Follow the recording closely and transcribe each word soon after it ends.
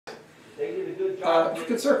If you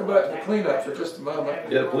could circle back to the cleanup for just a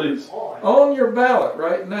moment. Yeah, please. On your ballot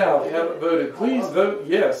right now, if you haven't voted, please vote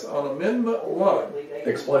yes on Amendment 1.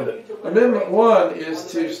 Explain it. Amendment 1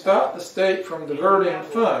 is to stop the state from diverting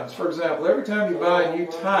funds. For example, every time you buy a new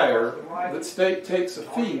tire, the state takes a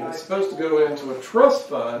fee that's supposed to go into a trust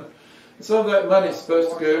fund. And some of that money is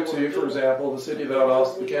supposed to go to, for example, the city of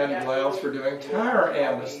Valdosta, the county allows for doing tire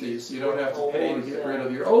amnesties, so you don't have to pay to get rid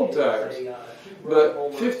of your old tires.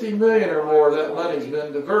 But 50 million or more of that money's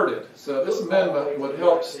been diverted. So this amendment would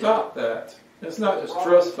help stop that. It's not just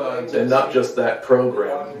trust funds. And not just that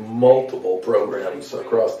program, multiple programs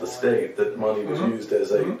across the state that money was used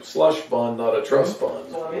as a slush fund, not a trust fund.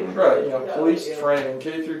 Right, police training,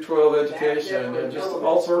 K through 12 education, and just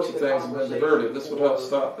all sorts of things have been diverted. This would help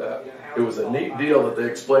stop that. It was a neat deal that they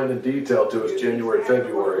explained in detail to us January,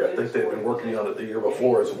 February. I think they'd been working on it the year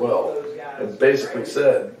before as well. And basically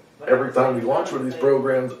said, every time we launch one of these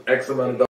programs, X amount of dollars